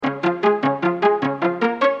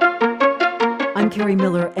Carrie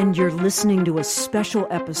Miller, and you're listening to a special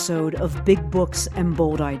episode of Big Books and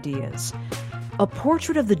Bold Ideas. A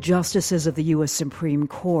portrait of the justices of the U.S. Supreme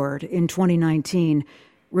Court in 2019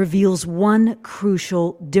 reveals one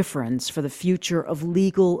crucial difference for the future of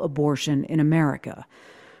legal abortion in America.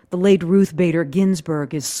 The late Ruth Bader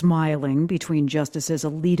Ginsburg is smiling between Justices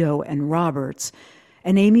Alito and Roberts,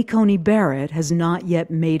 and Amy Coney Barrett has not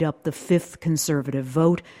yet made up the fifth conservative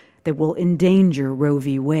vote that will endanger Roe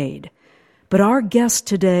v. Wade. But our guest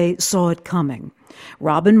today saw it coming.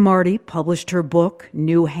 Robin Marty published her book,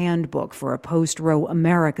 New Handbook for a Post-Roe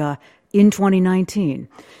America, in 2019.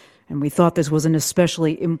 And we thought this was an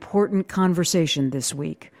especially important conversation this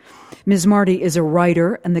week. Ms. Marty is a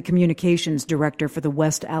writer and the communications director for the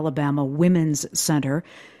West Alabama Women's Center.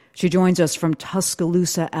 She joins us from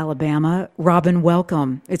Tuscaloosa, Alabama. Robin,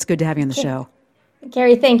 welcome. It's good to have you on the show.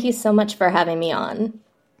 Carrie, thank you so much for having me on.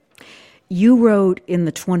 You wrote in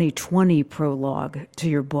the 2020 prologue to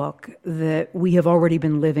your book that we have already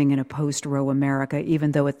been living in a post-Roe America,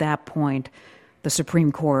 even though at that point the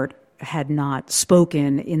Supreme Court had not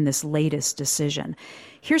spoken in this latest decision.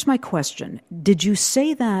 Here's my question. Did you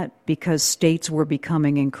say that because states were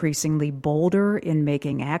becoming increasingly bolder in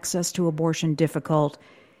making access to abortion difficult,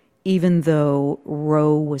 even though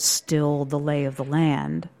Roe was still the lay of the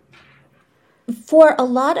land? For a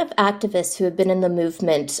lot of activists who have been in the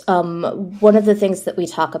movement, one of the things that we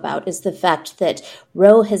talk about is the fact that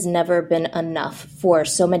Roe has never been enough for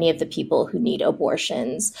so many of the people who need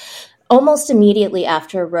abortions. Almost immediately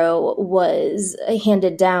after Roe was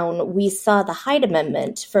handed down, we saw the Hyde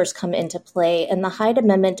Amendment first come into play. And the Hyde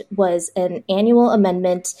Amendment was an annual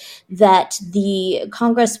amendment that the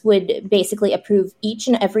Congress would basically approve each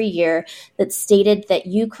and every year that stated that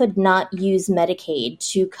you could not use Medicaid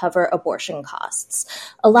to cover abortion costs.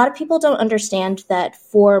 A lot of people don't understand that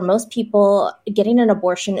for most people, getting an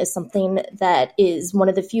abortion is something that is one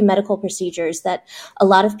of the few medical procedures that a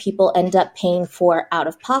lot of people end up paying for out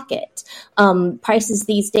of pocket. Prices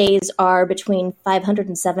these days are between $500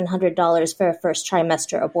 and $700 for a first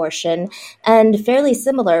trimester abortion, and fairly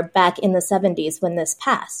similar back in the 70s when this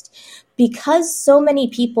passed. Because so many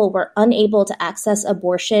people were unable to access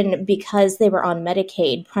abortion because they were on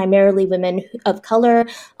Medicaid, primarily women of color,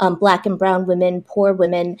 Black and brown women, poor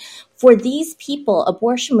women, for these people,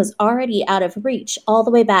 abortion was already out of reach all the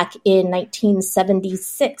way back in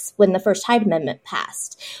 1976 when the first Hyde Amendment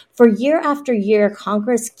passed. For year after year,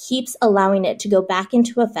 Congress keeps allowing it to go back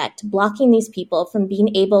into effect, blocking these people from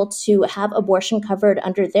being able to have abortion covered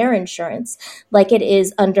under their insurance like it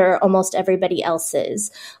is under almost everybody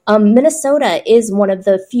else's. Minnesota is one of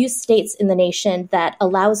the few states in the nation that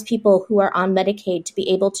allows people who are on Medicaid to be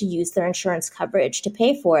able to use their insurance coverage to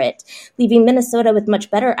pay for it, leaving Minnesota with much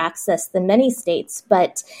better access than many states.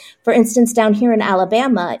 But for instance, down here in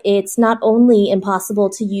Alabama, it's not only impossible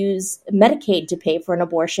to use Medicaid to pay for an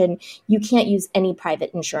abortion, you can't use any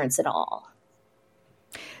private insurance at all.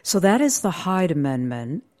 So that is the Hyde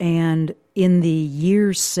Amendment. And in the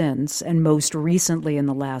years since, and most recently in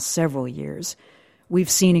the last several years, we've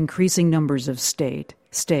seen increasing numbers of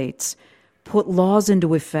states put laws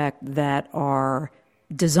into effect that are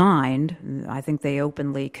designed, I think they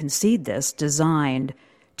openly concede this, designed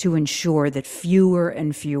to ensure that fewer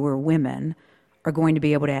and fewer women are going to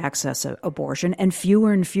be able to access abortion, and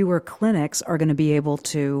fewer clinics are going to be able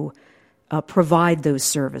to provide those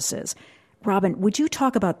services. Robin, would you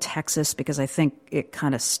talk about Texas, because I think it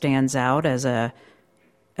kind of stands out as a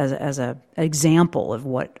example of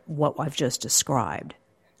what I've just described?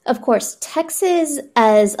 Of course, Texas,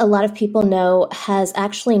 as a lot of people know, has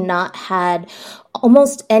actually not had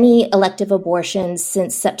almost any elective abortions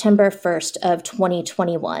since September 1st of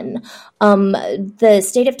 2021. The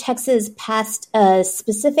state of Texas passed a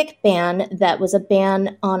specific ban that was a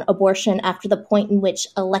ban on abortion after the point in which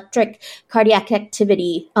electric cardiac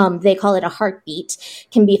activity, they call it a heartbeat,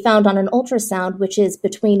 can be found on an ultrasound, which is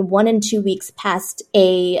between 1 and 2 weeks past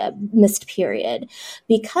a missed period.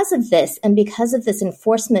 Because of this, and because of this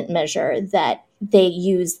enforcement measure that they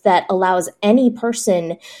use that allows any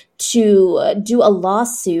person to do a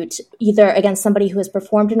lawsuit either against somebody who has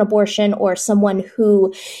performed an abortion or someone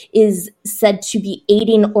who is said to be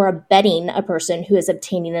aiding or abetting a person who is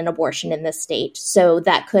obtaining an abortion in the state. So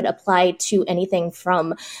that could apply to anything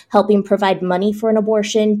from helping provide money for an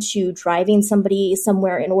abortion to driving somebody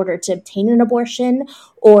somewhere in order to obtain an abortion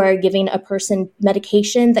or giving a person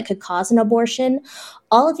medication that could cause an abortion.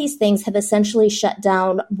 All of these things have essentially shut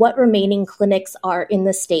down what remaining clinics are in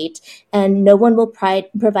the state, and no one will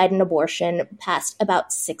provide an abortion past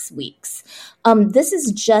about 6 weeks. This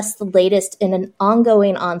is just the latest in an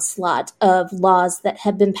ongoing onslaught of laws that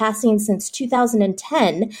have been passing since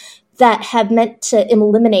 2010 that have meant to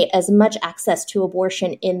eliminate as much access to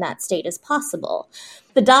abortion in that state as possible.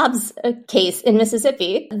 The Dobbs case in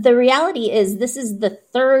Mississippi, the reality is this is the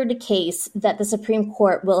third case that the Supreme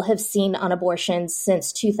Court will have seen on abortion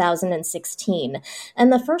since 2016.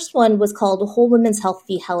 And the first one was called Whole Women's Health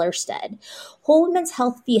v. Hellerstedt. Whole Women's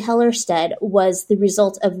Health v. Hellerstedt was the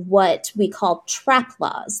result of what we call TRAP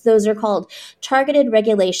laws. Those are called Targeted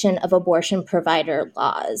Regulation of Abortion Provider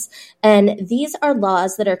laws. And these are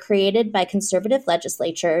laws that are created by conservative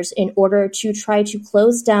legislatures in order to try to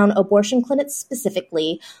close down abortion clinics specifically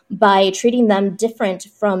by treating them different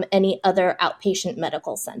from any other outpatient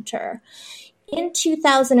medical center. In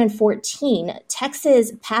 2014,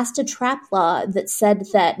 Texas passed a TRAP law that said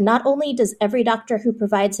that not only does every doctor who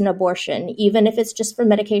provides an abortion, even if it's just for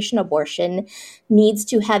medication abortion, needs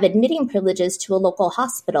to have admitting privileges to a local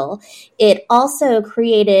hospital, it also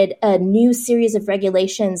created a new series of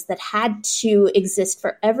regulations that had to exist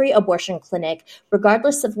for every abortion clinic,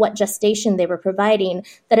 regardless of what gestation they were providing,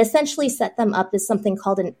 that essentially set them up as something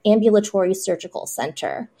called an ambulatory surgical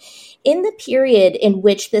center. In the period in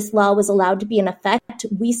which this law was allowed to be in effect,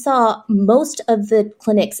 we saw most of the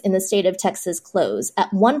clinics in the state of Texas close.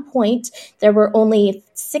 At one point, there were only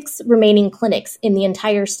 6 remaining clinics in the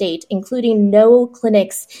entire state, including no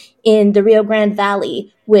clinics in the Rio Grande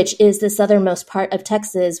Valley, which is the southernmost part of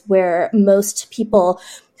Texas, where most people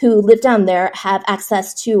who live down there have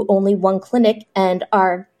access to only one clinic and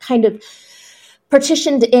are kind of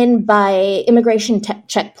partitioned in by immigration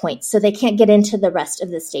checkpoints, so they can't get into the rest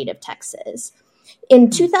of the state of Texas. In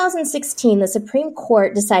 2016, the Supreme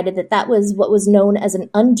Court decided that that was what was known as an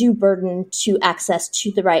undue burden to access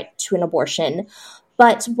to the right to an abortion.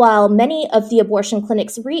 But while many of the abortion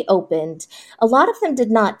clinics reopened, a lot of them did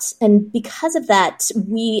not. And because of that,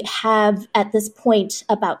 we have at this point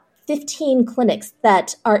about 15 clinics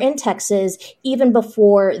that are in Texas even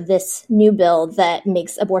before this new bill that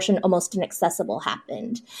makes abortion almost inaccessible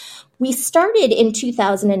happened. We started in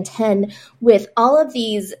 2010 with all of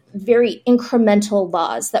these very incremental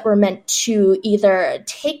laws that were meant to either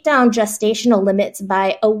take down gestational limits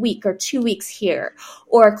by a week or 2 weeks here,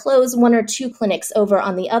 or close 1 or 2 clinics over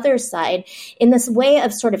on the other side, in this way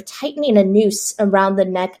of sort of tightening a noose around the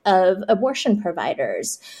neck of abortion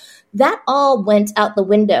providers. That all went out the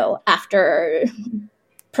window after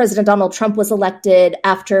President Donald Trump was elected,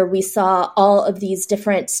 after we saw all of these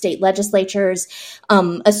different state legislatures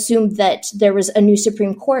assume that there was a new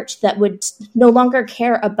Supreme Court that would no longer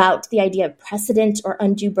care about the idea of precedent or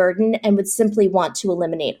undue burden and would simply want to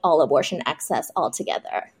eliminate all abortion access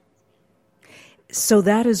altogether. So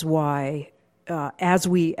that is why, as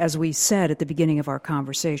we said at the beginning of our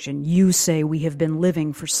conversation, you say we have been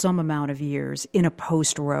living for some amount of years in a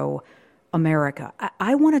post-Roe America.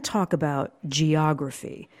 I want to talk about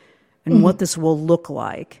geography and what this will look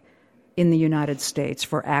like in the United States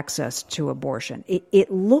for access to abortion. It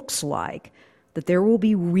looks like that there will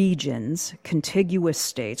be regions, contiguous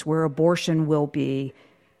states, where abortion will be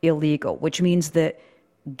illegal, which means that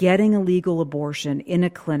getting a legal abortion in a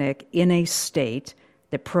clinic in a state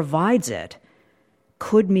that provides it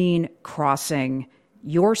could mean crossing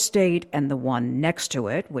your state and the one next to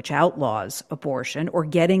it, which outlaws abortion, or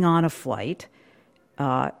getting on a flight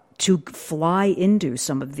to fly into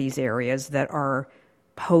some of these areas that are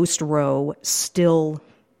post-Roe still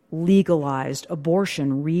legalized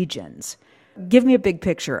abortion regions. Give me a big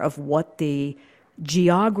picture of what the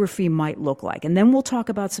geography might look like, and then we'll talk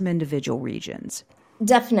about some individual regions.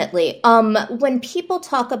 Definitely. When people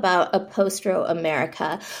talk about a post-Roe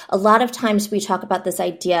America, a lot of times we talk about this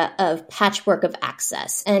idea of patchwork of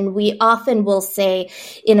access. And we often will say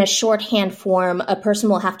in a shorthand form, a person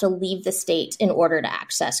will have to leave the state in order to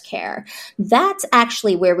access care. That's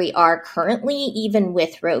actually where we are currently, even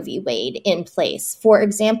with Roe v. Wade in place. For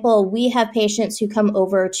example, we have patients who come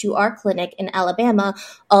over to our clinic in Alabama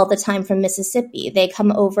all the time from Mississippi. They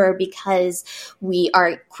come over because we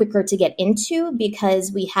are quicker to get into, because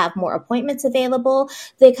we have more appointments available.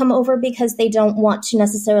 They come over because they don't want to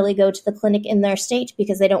necessarily go to the clinic in their state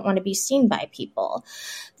because they don't want to be seen by people.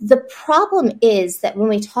 The problem is that when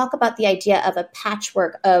we talk about the idea of a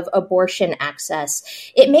patchwork of abortion access,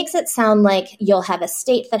 it makes it sound like you'll have a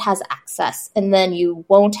state that has access, and then you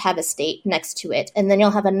won't have a state next to it, and then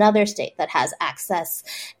you'll have another state that has access.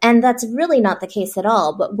 And that's really not the case at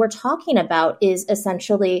all. What we're talking about is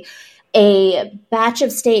essentially a batch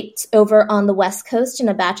of states over on the West Coast and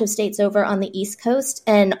a batch of states over on the East Coast,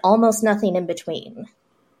 and almost nothing in between.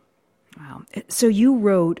 Wow. So you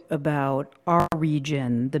wrote about our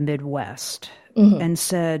region, the Midwest, and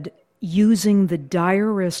said, using the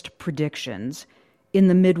direst predictions, In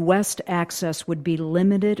the Midwest, access would be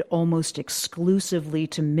limited almost exclusively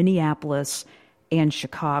to Minneapolis and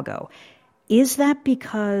Chicago. Is that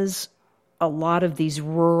because a lot of these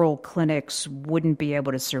rural clinics wouldn't be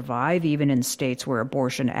able to survive, even in states where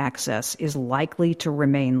abortion access is likely to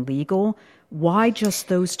remain legal? Why just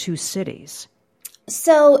those two cities?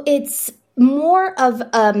 So it's more of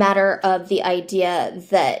a matter of the idea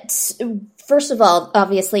that, first of all,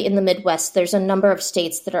 obviously in the Midwest, there's a number of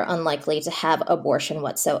states that are unlikely to have abortion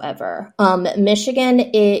whatsoever. Michigan,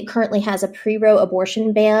 it currently has a pre-Roe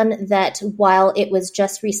abortion ban that, while it was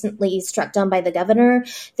just recently struck down by the governor,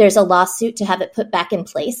 there's a lawsuit to have it put back in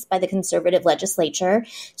place by the conservative legislature.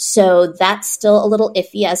 So that's still a little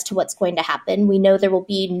iffy as to what's going to happen. We know there will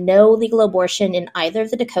be no legal abortion in either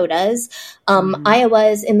of the Dakotas. Iowa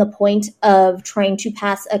is in the point of trying to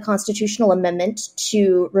pass a constitutional amendment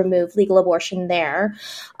to remove legal abortion there.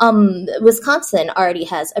 Wisconsin already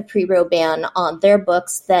has a pre-Roe ban on their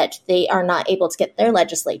books that they are not able to get their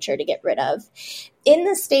legislature to get rid of. In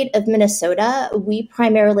the state of Minnesota, we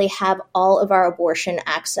primarily have all of our abortion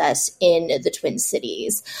access in the Twin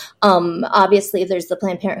Cities. Obviously, there's the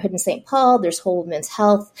Planned Parenthood in St. Paul, there's Whole Women's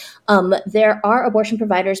Health. There are abortion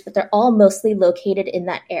providers, but they're all mostly located in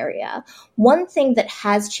that area. One thing that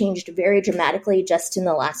has changed very dramatically just in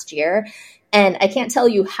the last year, and I can't tell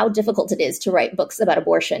you how difficult it is to write books about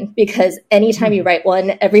abortion, because anytime you write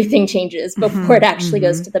one, everything changes before it actually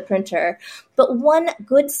goes to the printer. But one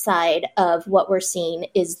good side of what we're seeing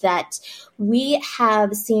is that we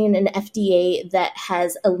have seen an FDA that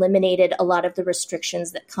has eliminated a lot of the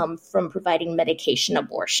restrictions that come from providing medication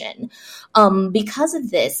abortion. Because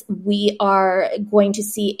of this, we are going to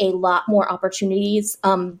see a lot more opportunities.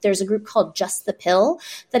 There's a group called Just the Pill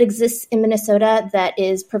that exists in Minnesota that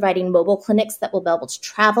is providing mobile clinics that will be able to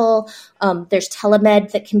travel. There's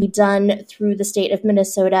telemed that can be done through the state of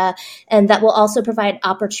Minnesota, and that will also provide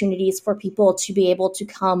opportunities for people to be able to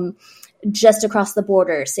come just across the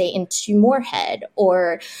border, say into Moorhead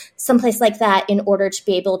or someplace like that, in order to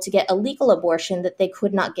be able to get a legal abortion that they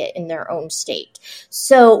could not get in their own state.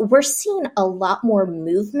 So we're seeing a lot more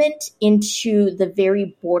movement into the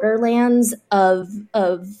very borderlands of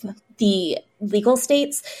the legal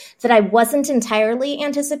states that I wasn't entirely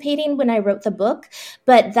anticipating when I wrote the book.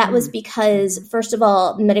 But that was because, first of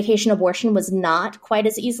all, medication abortion was not quite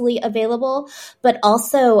as easily available, but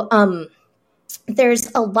also there's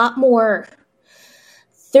a lot more,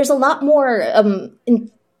 I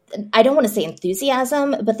don't want to say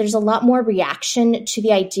enthusiasm, but there's a lot more reaction to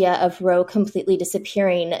the idea of Roe completely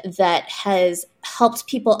disappearing that has helped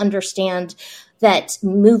people understand that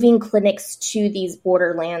moving clinics to these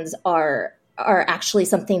borderlands are actually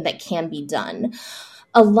something that can be done.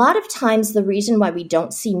 A lot of times, the reason why we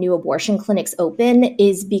don't see new abortion clinics open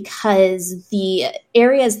is because the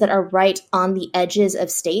areas that are right on the edges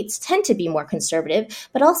of states tend to be more conservative,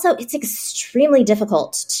 but also it's extremely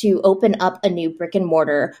difficult to open up a new brick and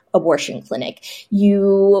mortar abortion clinic.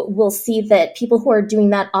 You will see that people who are doing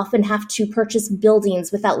that often have to purchase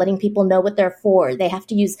buildings without letting people know what they're for. They have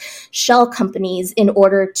to use shell companies in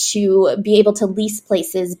order to be able to lease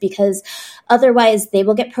places, because otherwise they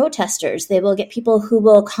will get protesters. They will get people who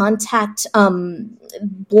will contact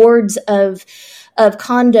boards of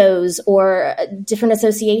condos or different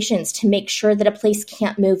associations to make sure that a place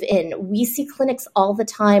can't move in. We see clinics all the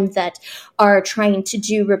time that are trying to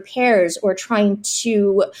do repairs or trying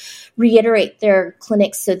to reiterate their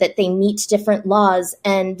clinics so that they meet different laws,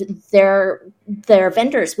 and their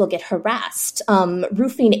vendors will get harassed.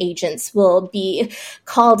 Roofing agents will be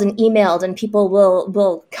called and emailed, and people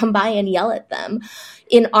will come by and yell at them.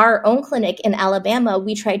 In our own clinic in Alabama,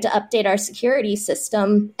 we tried to update our security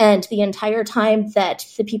system, and the entire time that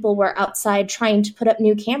the people were outside trying to put up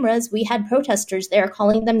new cameras, we had protesters there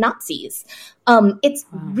calling them Nazis. It's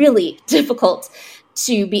really difficult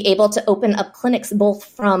to be able to open up clinics, both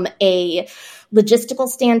from a logistical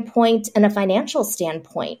standpoint and a financial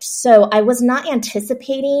standpoint. So I was not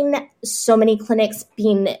anticipating so many clinics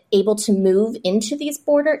being able to move into these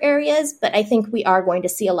border areas, but I think we are going to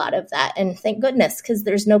see a lot of that. And thank goodness, because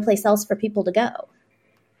there's no place else for people to go.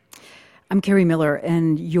 I'm Kerri Miller,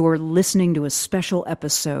 and you're listening to a special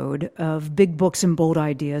episode of Big Books and Bold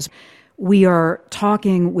Ideas. We are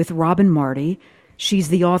talking with Robin Marty. She's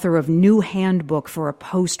the author of New Handbook for a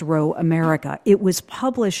Post-Roe America. It was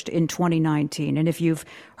published in 2019, and if you've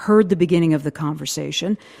heard the beginning of the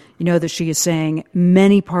conversation, you know that she is saying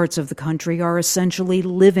many parts of the country are essentially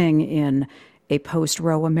living in a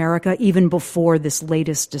post-Roe America, even before this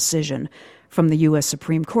latest decision from the U.S.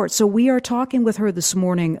 Supreme Court. So we are talking with her this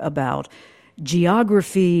morning about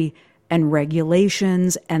geography and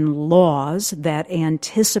regulations and laws that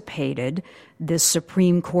anticipated this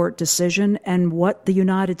Supreme Court decision and what the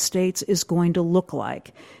United States is going to look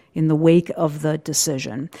like in the wake of the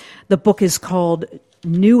decision. The book is called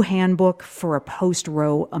New Handbook for a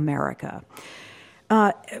Post-Roe America.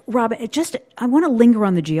 Rob, I want to linger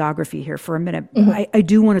on the geography here for a minute. Mm-hmm. I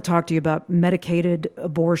do want to talk to you about medicated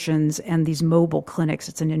abortions and these mobile clinics.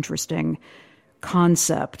 It's an interesting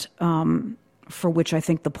concept for which I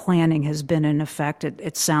think the planning has been in effect,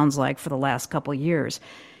 it sounds like, for the last couple of years.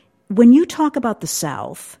 When you talk about the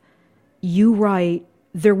South, you write,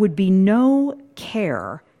 there would be no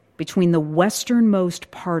care between the westernmost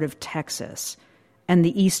part of Texas and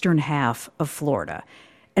the eastern half of Florida.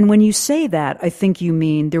 And when you say that, I think you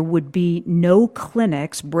mean there would be no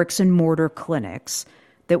clinics, bricks and mortar clinics,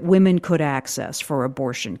 that women could access for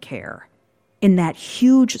abortion care in that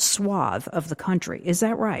huge swath of the country. Is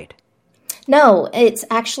that right? No, it's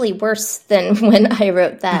actually worse than when I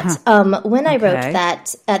wrote that. When I wrote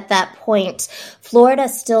that, at that point, Florida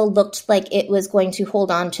still looked like it was going to hold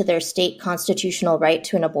on to their state constitutional right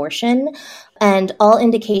to an abortion. And all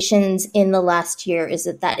indications in the last year is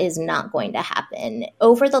that that is not going to happen.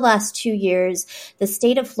 Over the last 2 years, the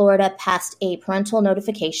state of Florida passed a parental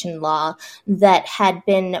notification law that had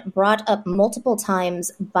been brought up multiple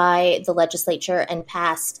times by the legislature and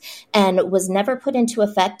passed and was never put into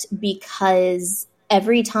effect because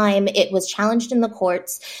every time it was challenged in the court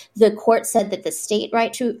said that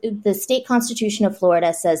the state constitution of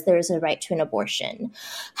Florida says there is a right to an abortion.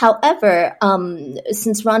 However,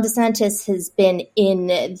 since Ron DeSantis has been in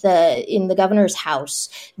the governor's house,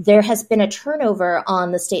 there has been a turnover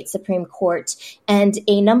on the state Supreme Court, and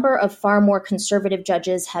a number of far more conservative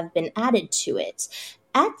judges have been added to it.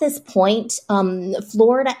 At this point,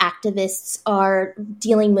 Florida activists are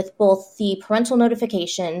dealing with both the parental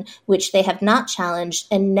notification, which they have not challenged,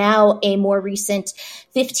 and now a more recent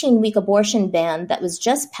 15-week abortion ban that was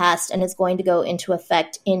just passed and is going to go into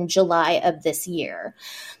effect in July of this year.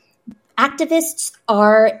 Activists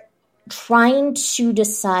are trying to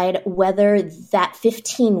decide whether that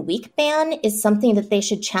 15-week ban is something that they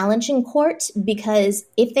should challenge in court, because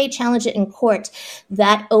if they challenge it in court,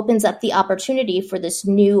 that opens up the opportunity for this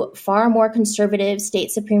new, far more conservative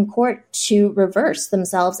state Supreme Court to reverse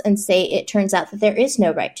themselves and say it turns out that there is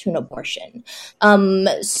no right to an abortion.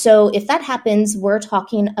 So if that happens, we're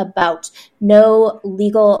talking about no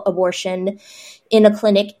legal abortion in a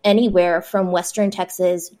clinic anywhere from Western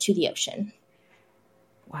Texas to the ocean.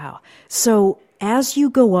 Wow. So as you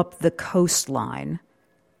go up the coastline,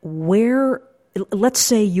 let's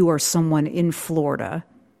say you are someone in Florida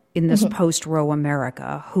in this post-Roe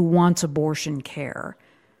America who wants abortion care,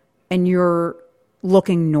 and you're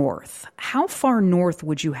looking north. How far north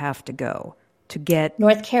would you have to go to get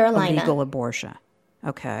North Carolina. A legal abortion?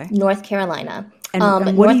 Okay. North Carolina.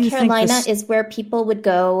 And North Carolina is where people would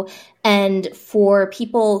go. And for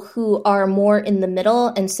people who are more in the middle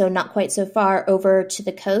and so not quite so far over to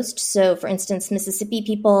the coast, so for instance, Mississippi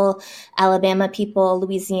people, Alabama people,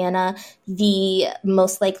 Louisiana, the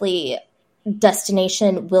most likely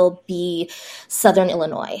destination will be Southern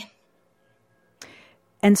Illinois.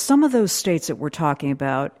 And some of those states that we're talking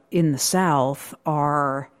about in the South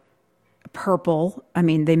are purple. I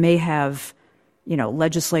mean, they may have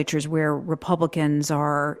legislatures where Republicans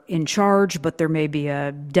are in charge, but there may be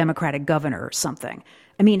a Democratic governor or something.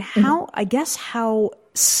 I mean, how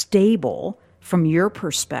stable, from your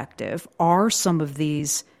perspective, are some of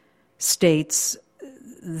these states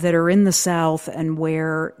that are in the South and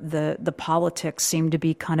where the politics seem to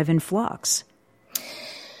be kind of in flux?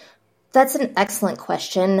 That's an excellent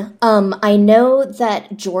question. I know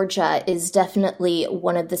that Georgia is definitely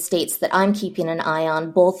one of the states that I'm keeping an eye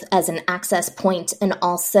on, both as an access point and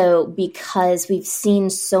also because we've seen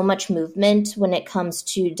so much movement when it comes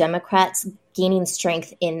to Democrats gaining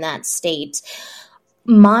strength in that state.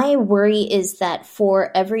 My worry is that for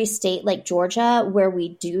every state like Georgia, where we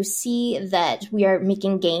do see that we are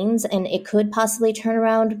making gains and it could possibly turn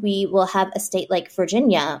around, we will have a state like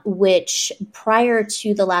Virginia, which prior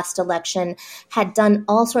to the last election had done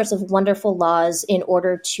all sorts of wonderful laws in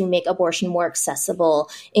order to make abortion more accessible,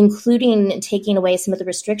 including taking away some of the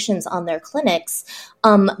restrictions on their clinics.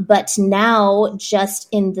 But now, just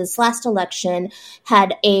in this last election,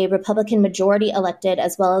 had a Republican majority elected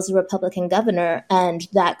as well as a Republican governor, and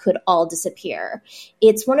that could all disappear.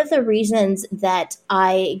 It's one of the reasons that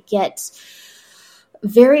I get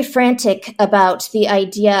very frantic about the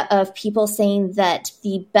idea of people saying that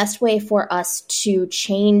the best way for us to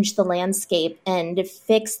change the landscape and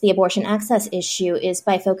fix the abortion access issue is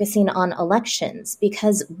by focusing on elections,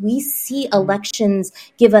 because we see elections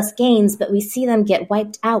give us gains, but we see them get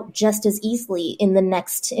wiped out just as easily in the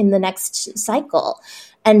next cycle.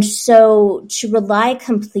 And so to rely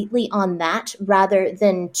completely on that rather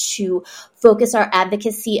than to focus our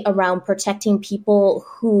advocacy around protecting people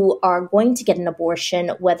who are going to get an abortion,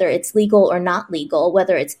 whether it's legal or not legal,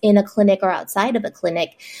 whether it's in a clinic or outside of a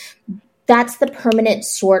clinic, that's the permanent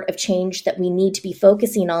sort of change that we need to be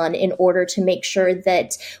focusing on in order to make sure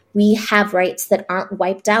that we have rights that aren't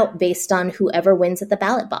wiped out based on whoever wins at the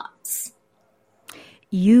ballot box.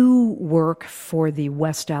 You work for the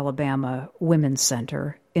West Alabama Women's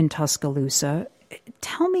Center in Tuscaloosa.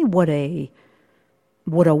 Tell me what a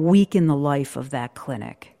week in the life of that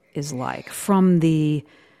clinic is like, from the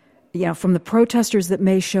protesters that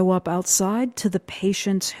may show up outside to the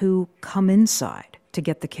patients who come inside to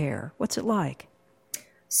get the care. What's it like?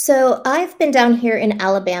 So I've been down here in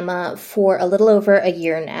Alabama for a little over a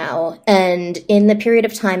year now. And in the period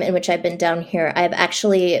of time in which I've been down here, I've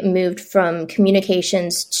actually moved from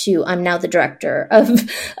communications to I'm now the director of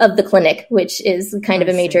the clinic, which is kind of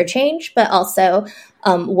a major change, but also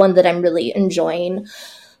one that I'm really enjoying.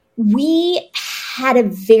 We had a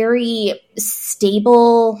very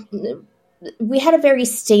stable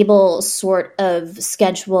sort of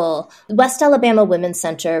schedule. West Alabama Women's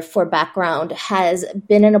Center, for background, has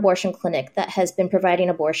been an abortion clinic that has been providing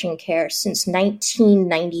abortion care since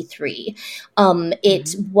 1993.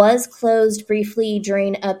 It was closed briefly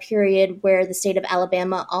during a period where the state of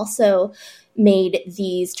Alabama also made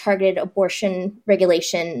these targeted abortion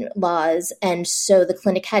regulation laws. And so the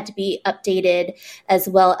clinic had to be updated, as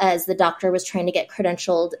well as the doctor was trying to get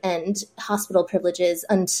credentialed and hospital privileges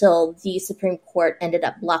until the Supreme Court ended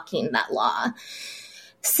up blocking that law.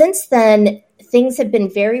 Since then, things have been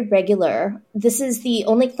very regular. This is the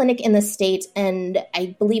only clinic in the state, and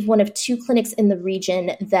I believe one of two clinics in the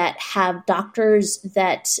region that have doctors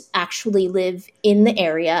that actually live in the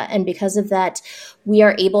area. And because of that, we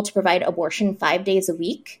are able to provide abortion 5 days a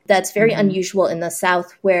week. That's very unusual in the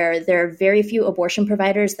South, where there are very few abortion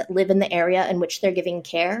providers that live in the area in which they're giving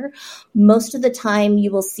care. Most of the time,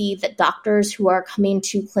 you will see that doctors who are coming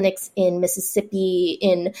to clinics in Mississippi,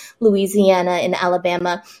 in Louisiana, in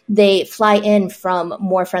Alabama, they fly in from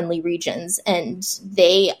more friendly regions, and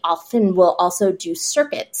they often will also do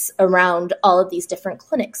circuits around all of these different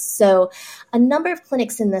clinics. So a number of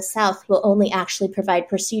clinics in the South will only actually provide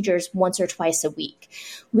procedures once or twice a week.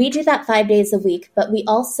 We do that 5 days a week, but we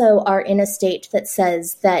also are in a state that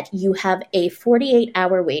says that you have a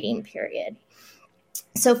 48-hour waiting period.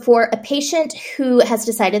 So for a patient who has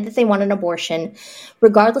decided that they want an abortion,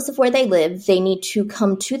 regardless of where they live, they need to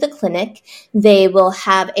come to the clinic. They will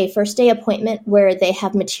have a first day appointment where they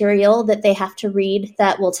have material that they have to read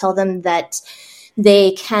that will tell them that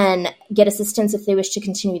they can get assistance if they wish to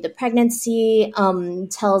continue the pregnancy,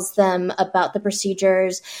 tells them about the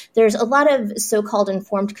procedures. There's a lot of so-called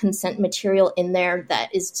informed consent material in there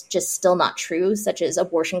that is just still not true, such as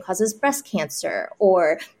abortion causes breast cancer,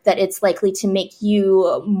 or that it's likely to make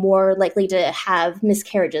you more likely to have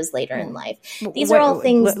miscarriages later in life. These are all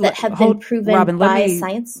things that have been proven Robin, by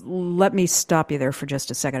science. Let me stop you there for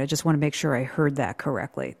just a second. I just want to make sure I heard that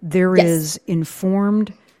correctly. There Yes. is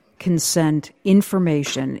informed consent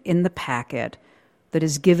information in the packet that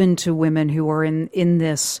is given to women who are in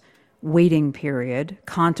this waiting period,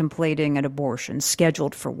 contemplating an abortion,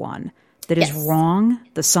 scheduled for one, that is wrong?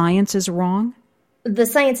 The science is wrong? The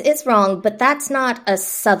science is wrong, but that's not a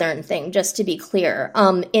Southern thing, just to be clear.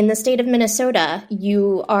 In the state of Minnesota,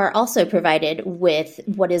 you are also provided with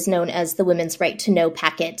what is known as the Women's Right to Know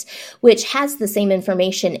packet, which has the same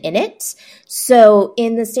information in it. So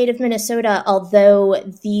in the state of Minnesota, although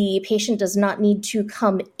the patient does not need to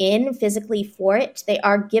come in physically for it, they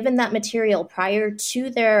are given that material prior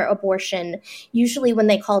to their abortion, usually when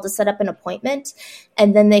they call to set up an appointment,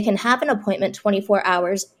 and then they can have an appointment 24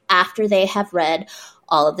 hours after they have read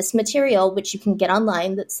all of this material, which you can get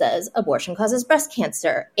online, that says abortion causes breast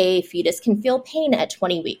cancer. A fetus can feel pain at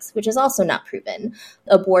 20 weeks, which is also not proven.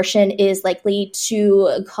 Abortion is likely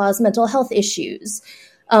to cause mental health issues.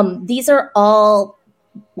 These are all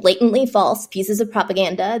blatantly false pieces of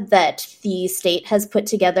propaganda that the state has put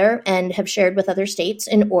together and have shared with other states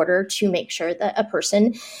in order to make sure that a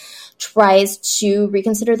person tries to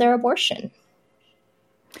reconsider their abortion.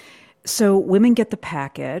 So women get the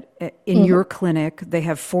packet. In your clinic, they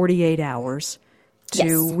have 48 hours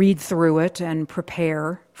to read through it and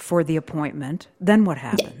prepare for the appointment. Then what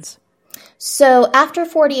happens? So after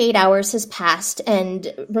 48 hours has passed,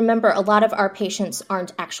 and remember, a lot of our patients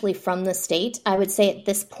aren't actually from the state. I would say at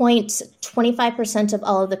this point, 25% of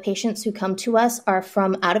all of the patients who come to us are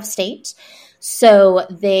from out of state. So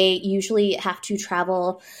they usually have to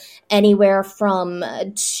travel anywhere from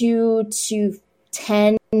 2 to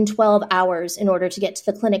 10, 12 hours in order to get to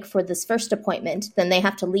the clinic for this first appointment. Then they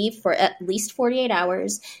have to leave for at least 48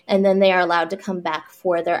 hours, and then they are allowed to come back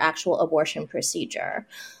for their actual abortion procedure.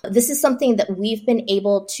 This is something that we've been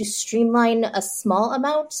able to streamline a small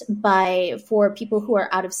amount for people who are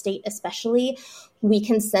out of state especially. We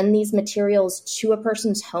can send these materials to a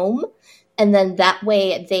person's home, and then that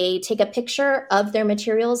way they take a picture of their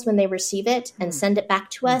materials when they receive it and send it back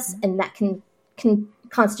to us, and that can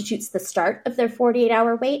constitutes the start of their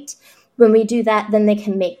 48-hour wait. When we do that, then they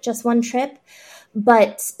can make just one trip.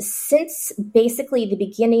 But since basically the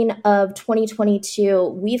beginning of 2022,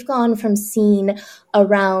 we've gone from seeing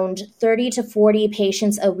around 30 to 40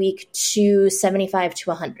 patients a week to 75 to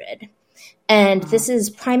 100. And this is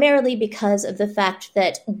primarily because of the fact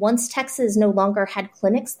that once Texas no longer had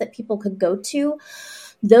clinics that people could go to,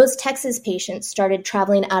 those Texas patients started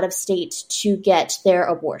traveling out of state to get their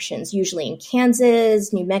abortions, usually in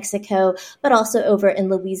Kansas, New Mexico, but also over in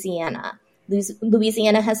Louisiana.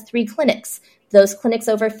 Louisiana has 3 clinics. Those clinics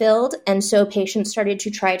overfilled, and so patients started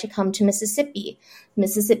to try to come to Mississippi.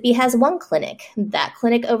 Mississippi has 1 clinic. That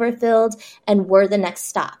clinic overfilled, and we're the next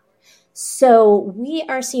stop. So we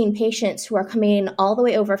are seeing patients who are coming all the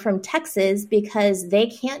way over from Texas because they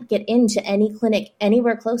can't get into any clinic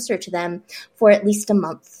anywhere closer to them for at least a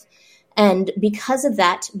month. And because of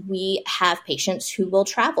that, we have patients who will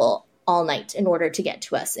travel all night in order to get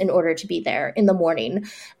to us, in order to be there in the morning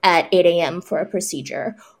at 8 a.m. for a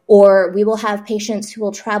procedure. Or we will have patients who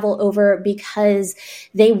will travel over because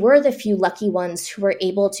they were the few lucky ones who were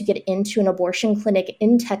able to get into an abortion clinic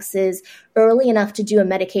in Texas early enough to do a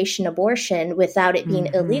medication abortion without it being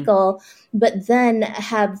illegal, but then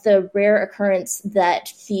have the rare occurrence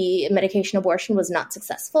that the medication abortion was not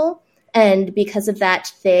successful. And because of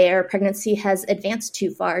that, their pregnancy has advanced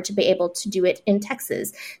too far to be able to do it in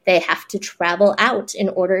Texas. They have to travel out in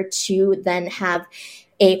order to then have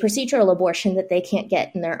a procedural abortion that they can't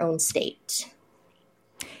get in their own state.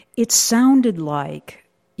 It sounded like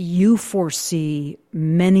you foresee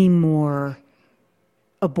many more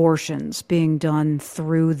abortions being done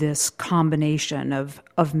through this combination of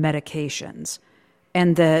medications,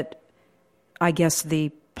 and that I guess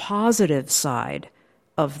the positive side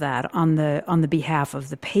of that on the behalf of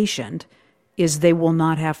the patient is they will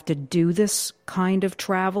not have to do this kind of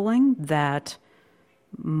traveling, that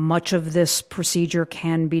much of this procedure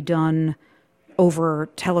can be done over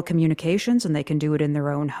telecommunications and they can do it in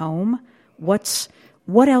their own home. What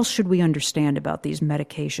else should we understand about these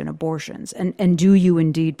medication abortions? And do you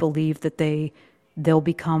indeed believe that they'll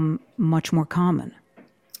become much more common?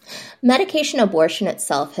 Medication abortion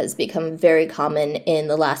itself has become very common in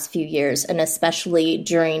the last few years, and especially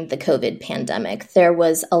during the COVID pandemic. There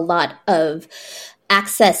was a lot of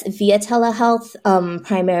access via telehealth,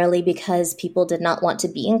 primarily because people did not want to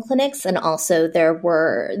be in clinics, and also there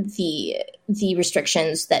were the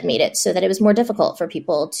restrictions that made it so that it was more difficult for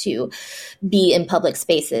people to be in public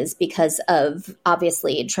spaces because of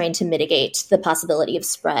obviously trying to mitigate the possibility of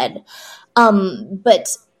spread. But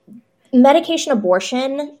medication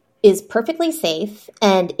abortion is perfectly safe,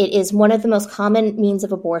 and it is one of the most common means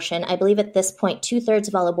of abortion. I believe at this point, 2/3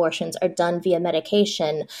 of all abortions are done via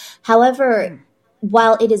medication. However,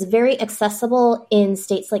 while it is very accessible in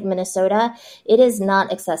states like Minnesota, it is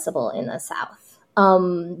not accessible in the South.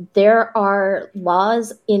 There are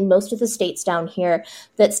laws in most of the states down here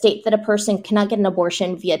that state that a person cannot get an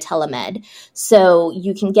abortion via telemed. So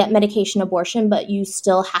you can get medication abortion, but you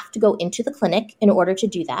still have to go into the clinic in order to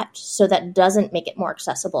do that. So that doesn't make it more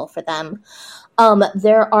accessible for them.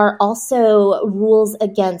 There are also rules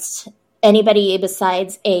against anybody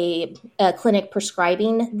besides a clinic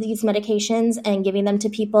prescribing these medications and giving them to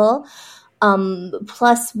people.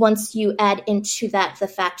 Plus, once you add into that the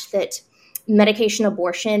fact that medication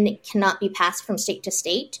abortion cannot be passed from state to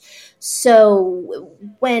state. So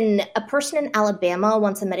when a person in Alabama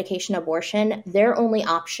wants a medication abortion, their only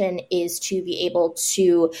option is to be able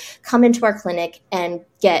to come into our clinic and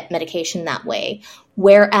get medication that way.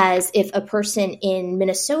 Whereas if a person in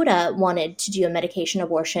Minnesota wanted to do a medication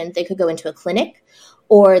abortion, they could go into a clinic,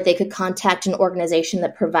 or they could contact an organization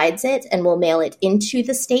that provides it and will mail it into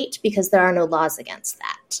the state, because there are no laws against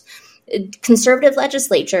that. Conservative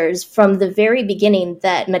legislatures, from the very beginning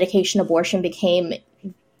that medication abortion became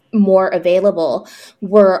more available,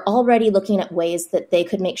 were already looking at ways that they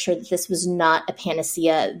could make sure that this was not a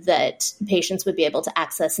panacea that patients would be able to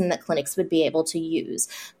access and that clinics would be able to use.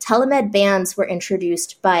 Telemed bans were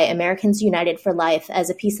introduced by Americans United for Life as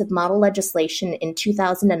a piece of model legislation in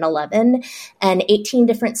 2011, and 18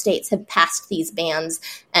 different states have passed these bans.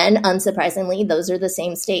 And unsurprisingly, those are the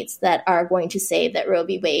same states that are going to say that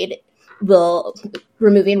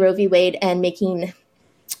removing Roe v. Wade and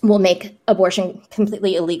will make abortion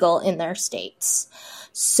completely illegal in their states.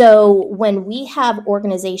 So when we have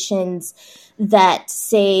organizations that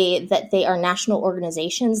say that they are national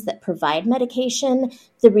organizations that provide medication,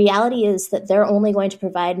 the reality is that they're only going to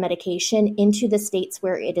provide medication into the states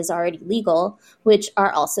where it is already legal, which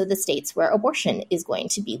are also the states where abortion is going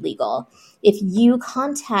to be legal. If you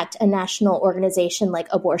contact a national organization like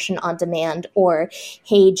Abortion on Demand or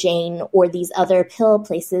Hey Jane or these other pill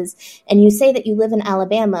places, and you say that you live in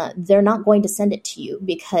Alabama, they're not going to send it to you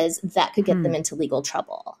because that could get them into legal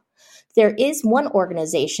trouble. There is one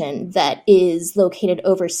organization that is located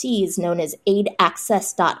overseas known as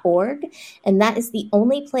aidaccess.org, and that is the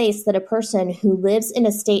only place that a person who lives in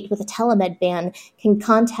a state with a telemed ban can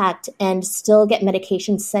contact and still get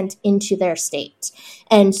medication sent into their state.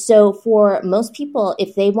 And so for most people,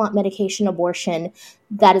 if they want medication abortion,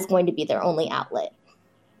 that is going to be their only outlet.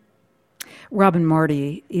 Robin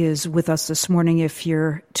Marty is with us this morning. If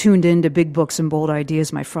you're tuned in to Big Books and Bold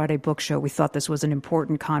Ideas, my Friday book show, we thought this was an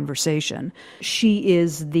important conversation. She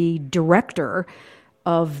is the director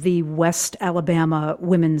of the West Alabama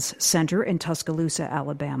Women's Center in Tuscaloosa,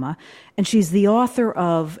 Alabama, and she's the author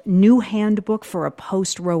of New Handbook for a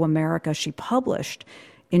Post-Roe America she published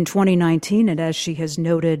in 2019, and as she has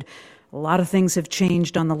noted, a lot of things have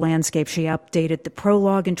changed on the landscape. She updated the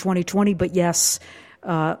prologue in 2020, but yes,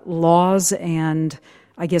 laws and,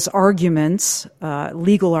 I guess, arguments,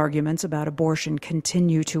 legal arguments about abortion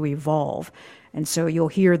continue to evolve. And so you'll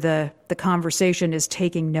hear the conversation is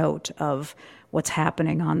taking note of what's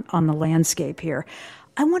happening on the landscape here.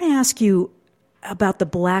 I want to ask you about the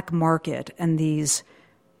black market and these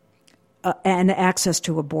and access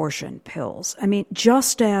to abortion pills. I mean,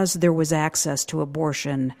 just as there was access to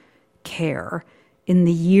abortion care in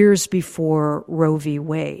the years before Roe v.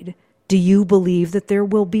 Wade, do you believe that there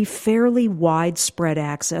will be fairly widespread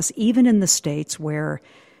access, even in the states where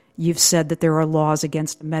you've said that there are laws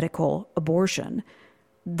against medical abortion,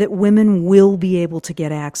 that women will be able to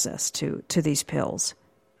get access to these pills?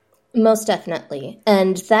 Most definitely.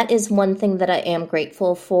 And that is one thing that I am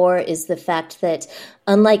grateful for, is the fact that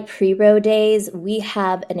unlike pre-Roe days, we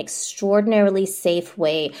have an extraordinarily safe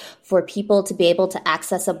way for people to be able to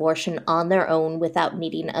access abortion on their own without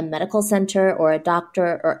needing a medical center or a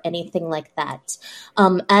doctor or anything like that.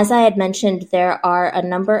 As I had mentioned, there are a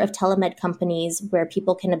number of telemed companies where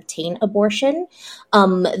people can obtain abortion.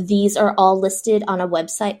 These are all listed on a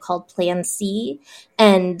website called Plan C.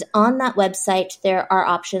 And on that website, there are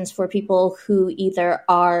options for people who either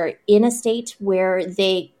are in a state where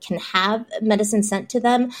they can have medicine sent to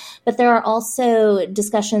them, but there are also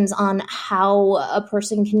discussions on how a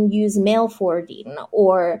person can use mail forwarding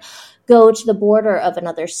or go to the border of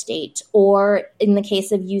another state, or in the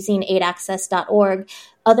case of using aidaccess.org,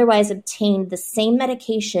 otherwise obtain the same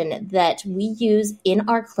medication that we use in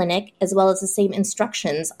our clinic, as well as the same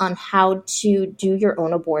instructions on how to do your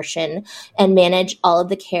own abortion and manage all of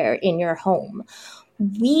the care in your home.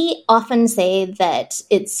 We often say that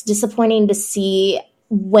it's disappointing to see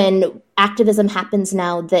when activism happens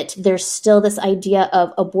now that there's still this idea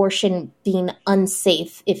of abortion being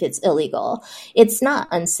unsafe if it's illegal. It's not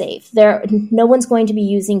unsafe. No one's going to be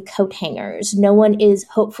using coat hangers. No one is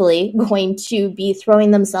hopefully going to be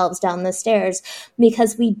throwing themselves down the stairs,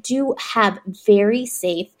 because we do have very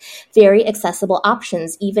safe, very accessible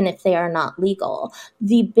options, even if they are not legal.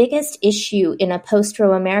 The biggest issue in a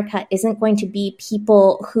post-Roe America isn't going to be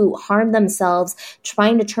people who harm themselves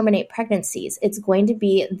trying to terminate pregnancies. It's going to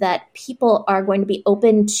be that people are going to be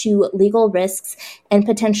open to legal risks and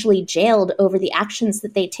potentially jailed over the actions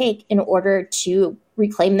that they take in order to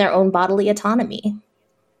reclaim their own bodily autonomy.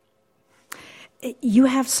 You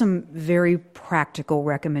have some very practical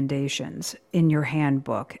recommendations in your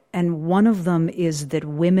handbook, and one of them is that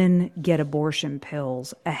women get abortion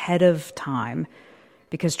pills ahead of time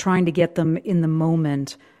because trying to get them in the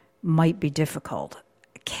moment might be difficult.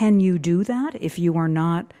 Can you do that if you are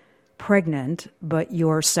not pregnant, but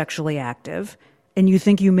you're sexually active and you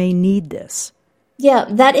think you may need this? Yeah,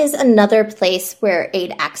 that is another place where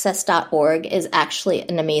aidaccess.org is actually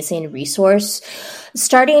an amazing resource.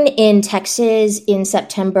 Starting in Texas in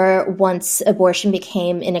September, once abortion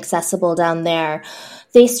became inaccessible down there,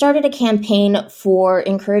 They started a campaign for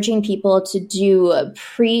encouraging people to do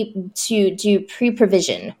pre-provision,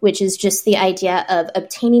 which is just the idea of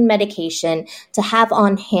obtaining medication to have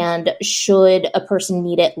on hand should a person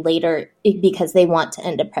need it later because they want to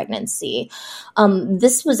end a pregnancy.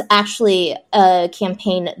 This was actually a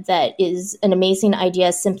campaign that is an amazing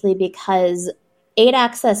idea simply because Aid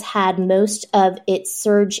Access had most of its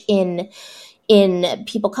surge in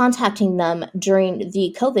people contacting them during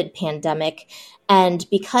the COVID pandemic. And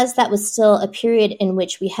because that was still a period in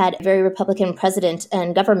which we had a very Republican president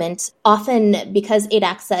and government, often because Aid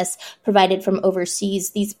Access provided from overseas,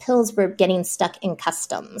 these pills were getting stuck in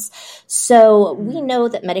customs. So we know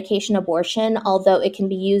that medication abortion, although it can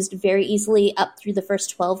be used very easily up through the first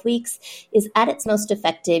 12 weeks, is at its most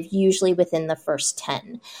effective usually within the first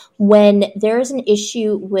 10. When there is an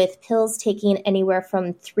issue with pills taking anywhere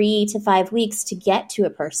from 3 to 5 weeks to get to a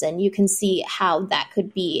person, you can see how that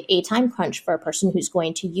could be a time crunch for a person who's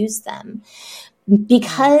going to use them.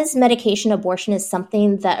 Because medication abortion is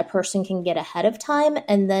something that a person can get ahead of time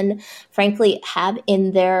and then frankly have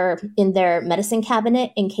in their medicine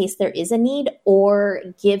cabinet in case there is a need, or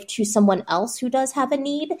give to someone else who does have a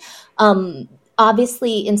need.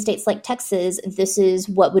 Obviously, in states like Texas, this is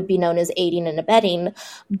what would be known as aiding and abetting.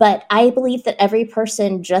 But I believe that every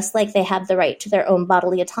person, just like they have the right to their own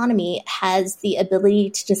bodily autonomy, has the ability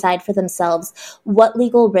to decide for themselves what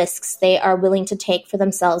legal risks they are willing to take for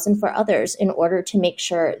themselves and for others in order to make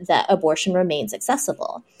sure that abortion remains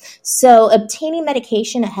accessible. So obtaining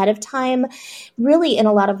medication ahead of time really, in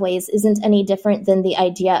a lot of ways, isn't any different than the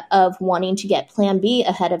idea of wanting to get Plan B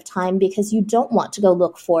ahead of time, because you don't want to go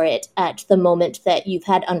look for it at the moment that you've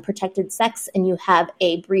had unprotected sex and you have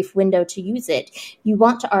a brief window to use it. You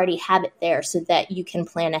want to already have it there so that you can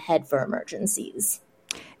plan ahead for emergencies.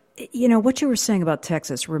 You know, what you were saying about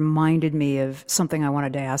Texas reminded me of something I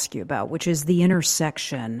wanted to ask you about, which is the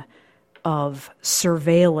intersection of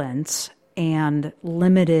surveillance and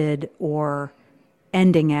limited or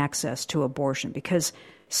ending access to abortion, because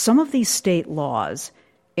some of these state laws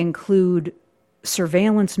include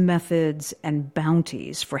surveillance methods and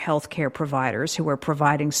bounties for healthcare providers who are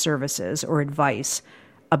providing services or advice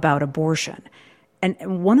about abortion.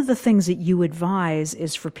 And one of the things that you advise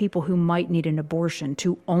is for people who might need an abortion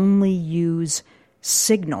to only use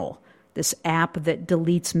Signal, this app that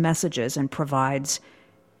deletes messages and provides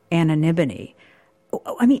anonymity.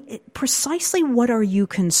 I mean, precisely what are you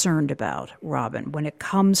concerned about, Robin, when it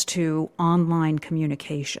comes to online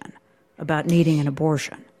communication about needing an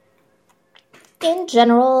abortion? In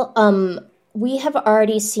general, we have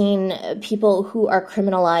already seen people who are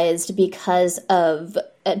criminalized because of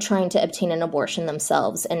trying to obtain an abortion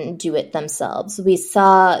themselves and do it themselves. We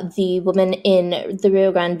saw the woman in the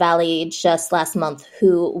Rio Grande Valley just last month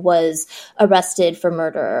who was arrested for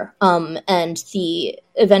murder, and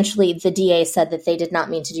eventually the DA said that they did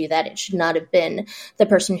not mean to do that. It should not have been the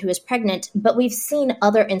person who was pregnant. But we've seen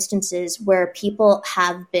other instances where people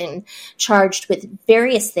have been charged with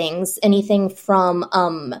various things, anything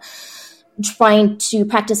from trying to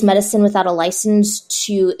practice medicine without a license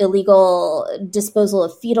to illegal disposal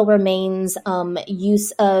of fetal remains, use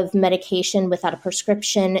of medication without a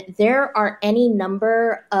prescription. There are any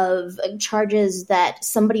number of charges that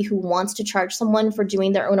somebody who wants to charge someone for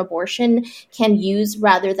doing their own abortion can use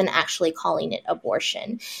rather than actually calling it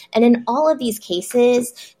abortion. And in all of these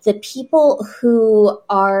cases, the people who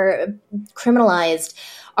are criminalized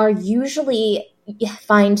are usually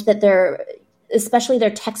find that especially their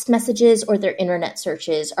text messages or their internet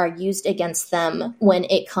searches are used against them when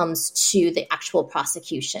it comes to the actual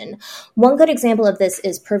prosecution. One good example of this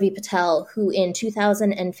is Purvi Patel, who in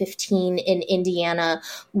 2015 in Indiana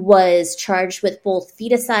was charged with both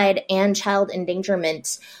feticide and child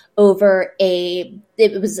endangerment over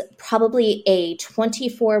it was probably a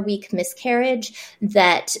 24-week miscarriage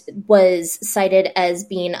that was cited as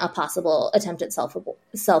being a possible attempt at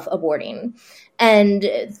self-aborting. And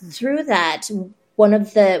through that, one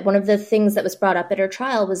of the things that was brought up at her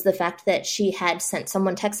trial was the fact that she had sent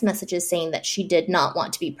someone text messages saying that she did not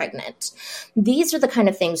want to be pregnant. These are the kind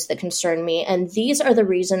of things that concern me, and these are the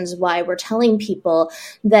reasons why we're telling people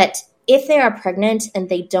that if they are pregnant and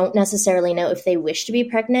they don't necessarily know if they wish to be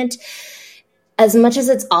pregnant, as much as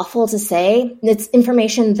it's awful to say, it's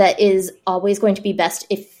information that is always going to be best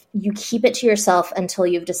if you keep it to yourself until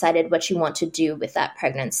you've decided what you want to do with that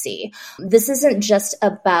pregnancy. This isn't just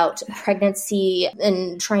about pregnancy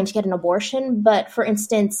and trying to get an abortion, but for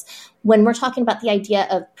instance, when we're talking about the idea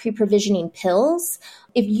of pre-provisioning pills,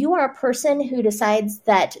 if you are a person who decides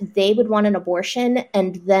that they would want an abortion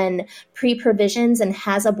and then pre-provisions and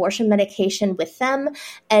has abortion medication with them,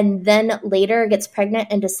 and then later gets pregnant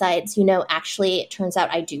and decides, actually, it turns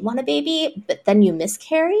out I do want a baby, but then you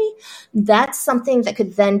miscarry, that's something that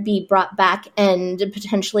could then be brought back and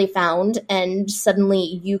potentially found, and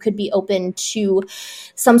suddenly you could be open to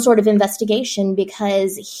some sort of investigation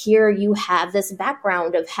because here you have this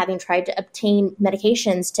background of having tried to obtain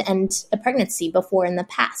medications to end a pregnancy before in the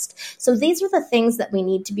past. So these are the things that we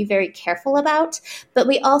need to be very careful about, but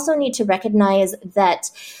we also need to recognize that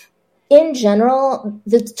in general,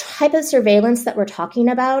 the type of surveillance that we're talking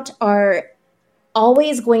about are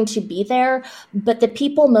always going to be there, but the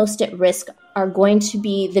people most at risk are going to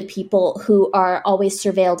be the people who are always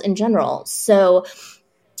surveilled in general. So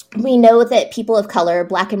we know that people of color,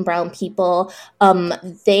 Black and brown people,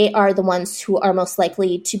 they are the ones who are most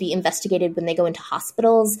likely to be investigated when they go into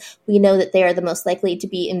hospitals. We know that they are the most likely to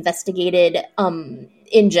be investigated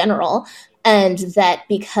in general, and that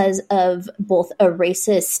because of both a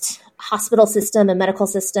racist hospital system, a medical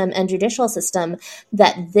system, and judicial system,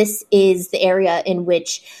 that this is the area in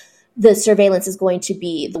which the surveillance is going to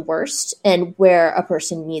be the worst and where a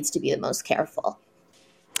person needs to be the most careful.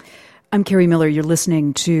 I'm Kerri Miller. You're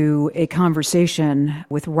listening to a conversation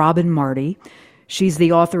with Robin Marty. She's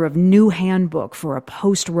the author of New Handbook for a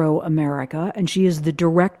Post-Roe America, and she is the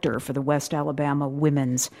director for the West Alabama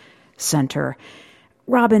Women's Center.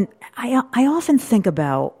 Robin, I often think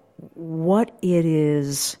about what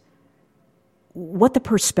the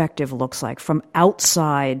perspective looks like from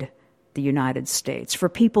outside the United States for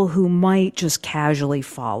people who might just casually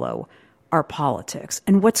follow our politics.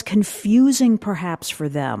 And what's confusing perhaps for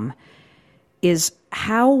them is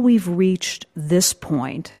how we've reached this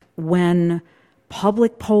point when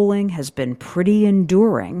public polling has been pretty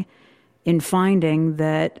enduring in finding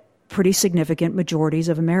that pretty significant majorities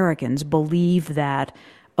of Americans believe that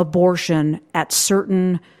abortion at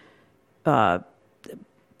certain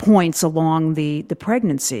points along the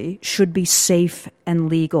pregnancy should be safe and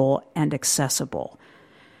legal and accessible.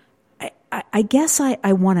 I guess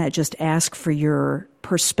I want to just ask for your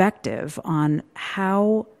perspective on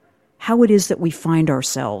how it is that we find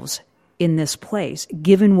ourselves in this place,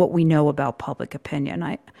 given what we know about public opinion.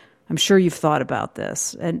 I'm sure you've thought about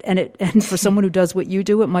this, and for someone who does what you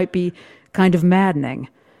do, it might be kind of maddening.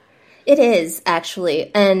 It is,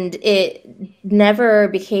 actually, and it never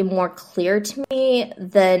became more clear to me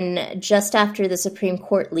than just after the Supreme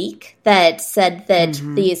Court leak that said that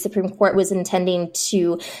the Supreme Court was intending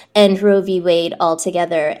to end Roe v. Wade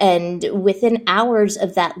altogether. And within hours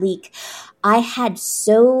of that leak, I had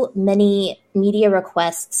so many media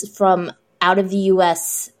requests from out of the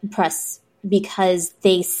U.S. press because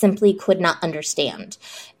they simply could not understand.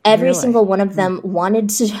 Every single one of them wanted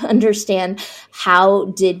to understand how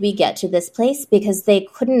did we get to this place, because they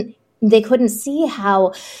couldn't see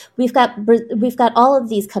how we've got all of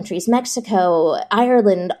these countries, Mexico,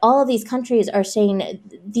 Ireland, all of these countries are saying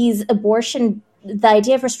the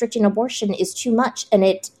idea of restricting abortion is too much and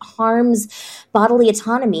it harms bodily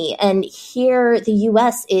autonomy. And here the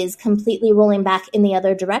U.S. is completely rolling back in the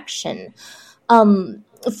other direction.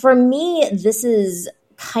 For me, this is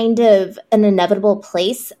kind of an inevitable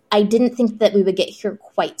place. I didn't think that we would get here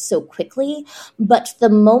quite so quickly, but the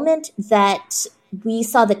moment that we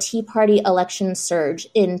saw the Tea Party election surge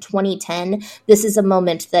in 2010, this is a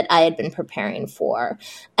moment that I had been preparing for.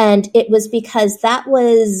 And it was because that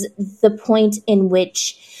was the point in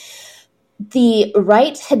which the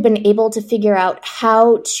right had been able to figure out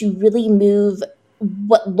how to really move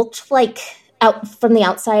what looked like out from the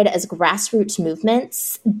outside as grassroots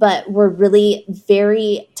movements, but were really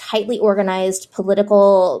very tightly organized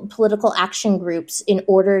political action groups in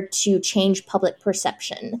order to change public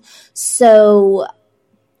perception. So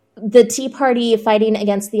the Tea Party fighting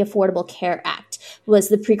against the Affordable Care Act was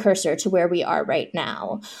the precursor to where we are right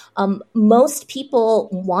now. Most people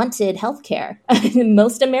wanted healthcare.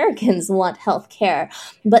 Most Americans want healthcare.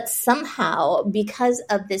 But somehow, because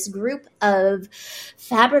of this group of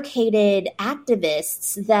fabricated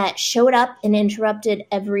activists that showed up and interrupted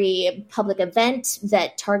every public event,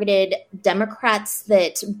 that targeted Democrats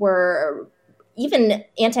that were even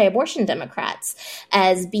anti-abortion Democrats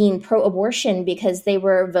as being pro-abortion because they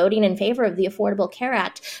were voting in favor of the Affordable Care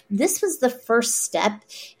Act. This was the first step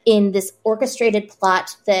in this orchestrated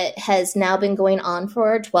plot that has now been going on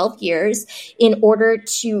for 12 years in order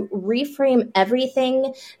to reframe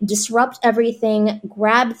everything, disrupt everything,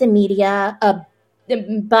 grab the media,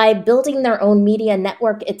 by building their own media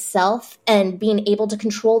network itself and being able to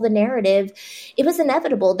control the narrative, it was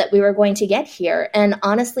inevitable that we were going to get here. And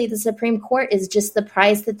honestly, the Supreme Court is just the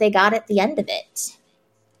prize that they got at the end of it.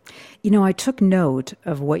 You know, I took note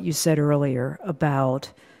of what you said earlier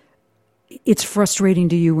about it's frustrating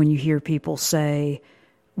to you when you hear people say,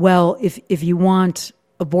 well, if you want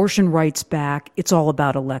abortion rights back, it's all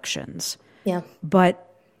about elections. Yeah. But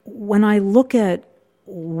when I look at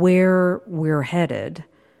where we're headed,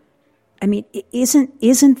 I mean,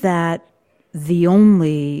 isn't that the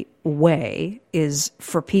only way is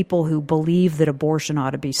for people who believe that abortion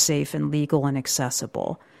ought to be safe and legal and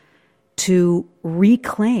accessible to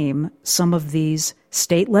reclaim some of these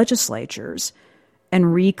state legislatures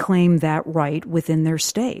and reclaim that right within their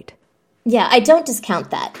state? Yeah, I don't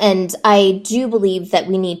discount that. And I do believe that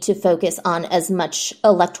we need to focus on as much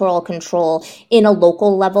electoral control in a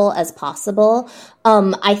local level as possible.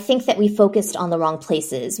 I think that we focused on the wrong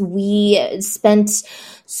places. We spent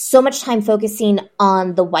so much time focusing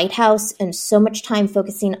on the White House and so much time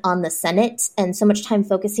focusing on the Senate and so much time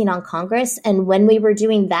focusing on Congress. And when we were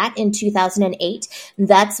doing that in 2008,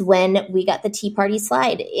 that's when we got the Tea Party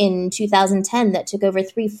slide in 2010 that took over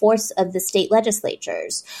 3/4 of the state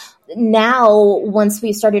legislatures. Now, once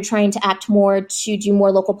we started trying to act more to do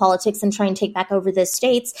more local politics and try and take back over the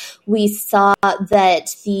states, we saw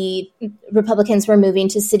that the Republicans were moving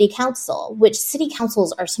to city council, which city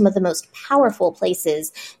councils are some of the most powerful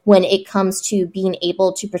places when it comes to being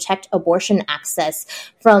able to protect abortion access,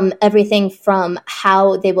 from everything from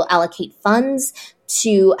how they will allocate funds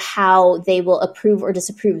to how they will approve or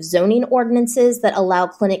disapprove zoning ordinances that allow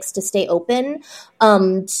clinics to stay open,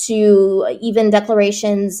 to even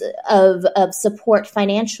declarations of support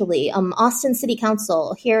financially. Austin City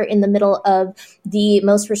Council, here in the middle of the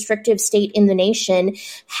most restrictive state in the nation,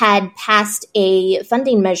 had passed a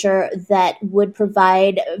funding measure that would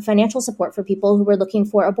provide financial support for people who were looking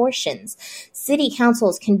for abortions. City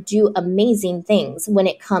councils can do amazing things when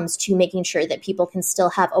it comes to making sure that people can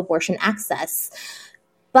still have abortion access.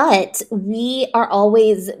 But we are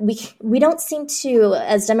always, we don't seem to,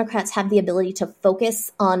 as Democrats, have the ability to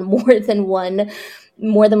focus on more than one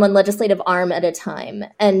legislative arm at a time.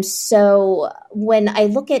 And so when I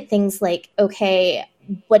look at things like, okay,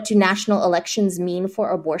 what do national elections mean for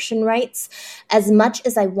abortion rights? As much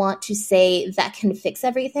as I want to say that can fix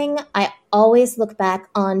everything, I always look back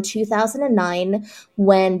on 2009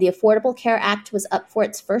 when the Affordable Care Act was up for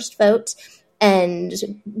its first vote.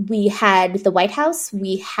 And we had the White House,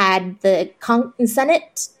 we had the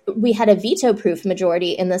Senate, we had a veto-proof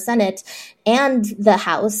majority in the Senate and the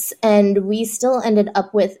House, and we still ended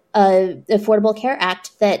up with an Affordable Care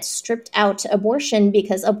Act that stripped out abortion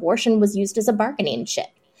because abortion was used as a bargaining chip.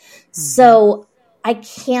 Mm-hmm. So I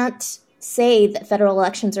can't say that federal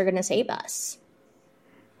elections are going to save us.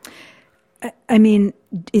 I mean,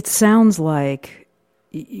 it sounds like,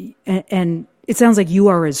 and it sounds like you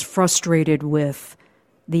are as frustrated with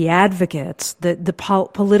the advocates, the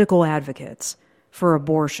political advocates for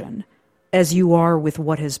abortion, as you are with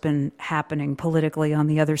what has been happening politically on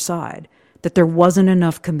the other side, that there wasn't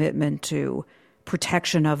enough commitment to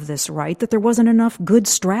protection of this right, that there wasn't enough good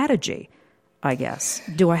strategy, I guess.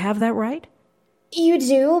 Do I have that right? You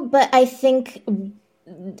do, but I think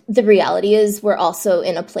the reality is we're also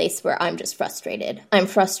in a place where I'm just frustrated. I'm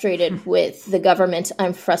frustrated with the government.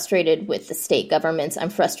 I'm frustrated with the state governments. I'm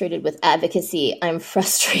frustrated with advocacy. I'm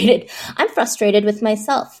frustrated with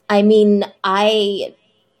myself. I mean, I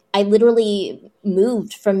literally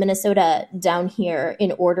moved from Minnesota down here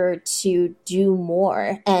in order to do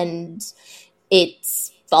more, and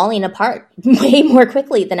it's falling apart way more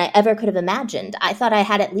quickly than I ever could have imagined. I thought I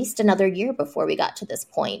had at least another year before we got to this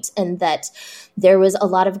point, and that there was a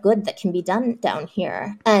lot of good that can be done down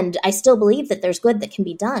here. And I still believe that there's good that can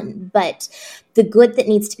be done, but the good that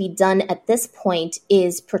needs to be done at this point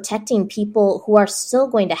is protecting people who are still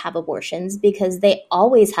going to have abortions because they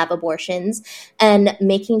always have abortions, and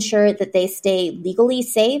making sure that they stay legally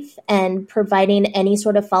safe and providing any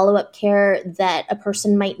sort of follow-up care that a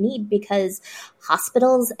person might need, because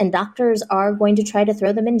hospitals and doctors are going to try to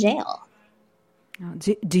throw them in jail.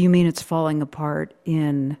 Do you mean it's falling apart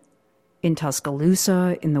in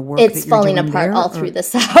Tuscaloosa, in the work it's that you're falling doing apart there, all through the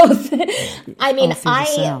South? I mean,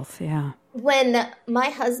 South, yeah. When my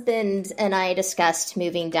husband and I discussed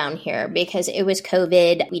moving down here, because it was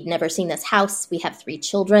COVID, we'd never seen this house. We have 3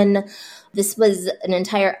 children. This was an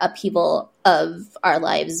entire upheaval of our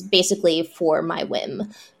lives, basically for my whim.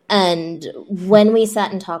 And when we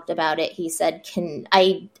sat and talked about it, he said,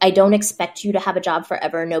 I don't expect you to have a job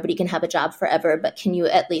forever. Nobody can have a job forever, but can you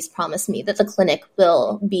at least promise me that the clinic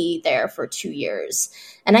will be there for 2 years?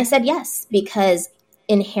 And I said yes, because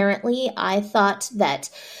inherently, I thought that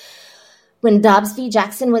when Dobbs v.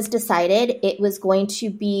 Jackson was decided, it was going to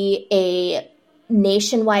be a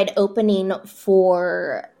nationwide opening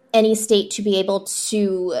for any state to be able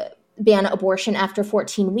to ban abortion after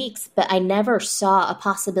 14 weeks, but I never saw a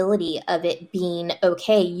possibility of it being,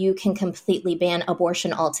 okay, you can completely ban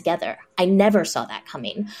abortion altogether. I never saw that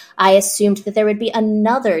coming. I assumed that there would be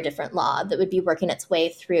another different law that would be working its way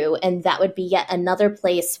through, and that would be yet another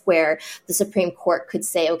place where the Supreme Court could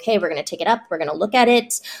say, okay, we're going to take it up, we're going to look at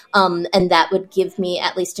it, and that would give me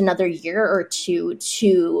at least another year or two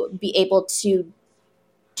to be able to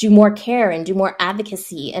do more care and do more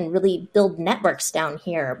advocacy and really build networks down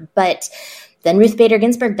here. But then Ruth Bader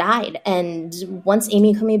Ginsburg died. And once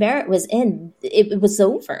Amy Coney Barrett was in, it was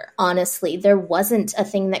over. Honestly, there wasn't a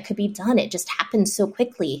thing that could be done. It just happened so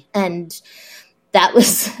quickly. And that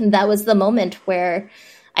was the moment where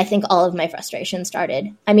I think all of my frustration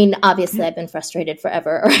started. I mean, obviously I've been frustrated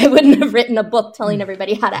forever, or I wouldn't have written a book telling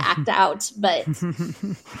everybody how to act out. But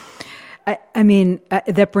I mean,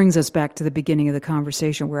 that brings us back to the beginning of the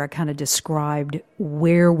conversation where I kind of described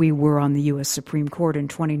where we were on the U.S. Supreme Court in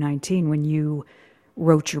 2019 when you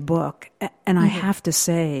wrote your book. And I have to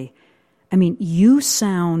say, I mean, you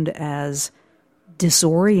sound as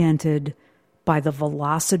disoriented by the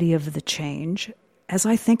velocity of the change as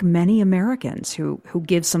I think many Americans who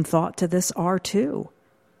give some thought to this are too.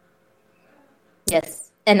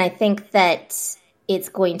 Yes. And I think that it's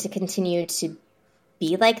going to continue to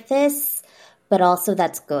be like this, but also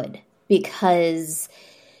that's good, because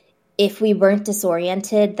if we weren't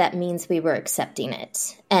disoriented, that means we were accepting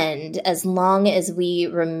it. And as long as we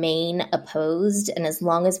remain opposed and as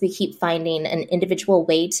long as we keep finding an individual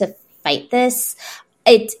way to fight this,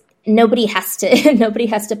 nobody has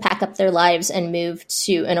to pack up their lives and move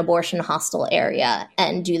to an abortion hostile area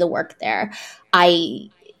and do the work there.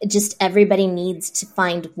 Everybody needs to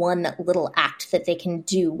find one little act that they can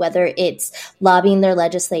do, whether it's lobbying their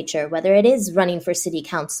legislature, whether it is running for city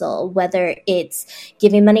council, whether it's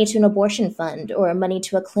giving money to an abortion fund or money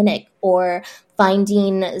to a clinic, or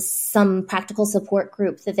finding some practical support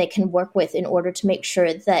group that they can work with in order to make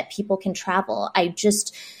sure that people can travel. I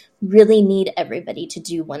just really need everybody to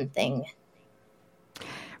do one thing.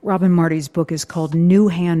 Robin Marty's book is called New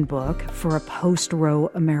Handbook for a Post-Roe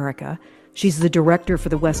America. She's the director for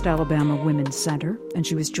the West Alabama Women's Center, and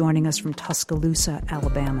she was joining us from Tuscaloosa,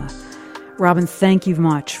 Alabama. Robin, thank you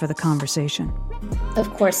much for the conversation. Of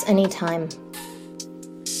course, anytime.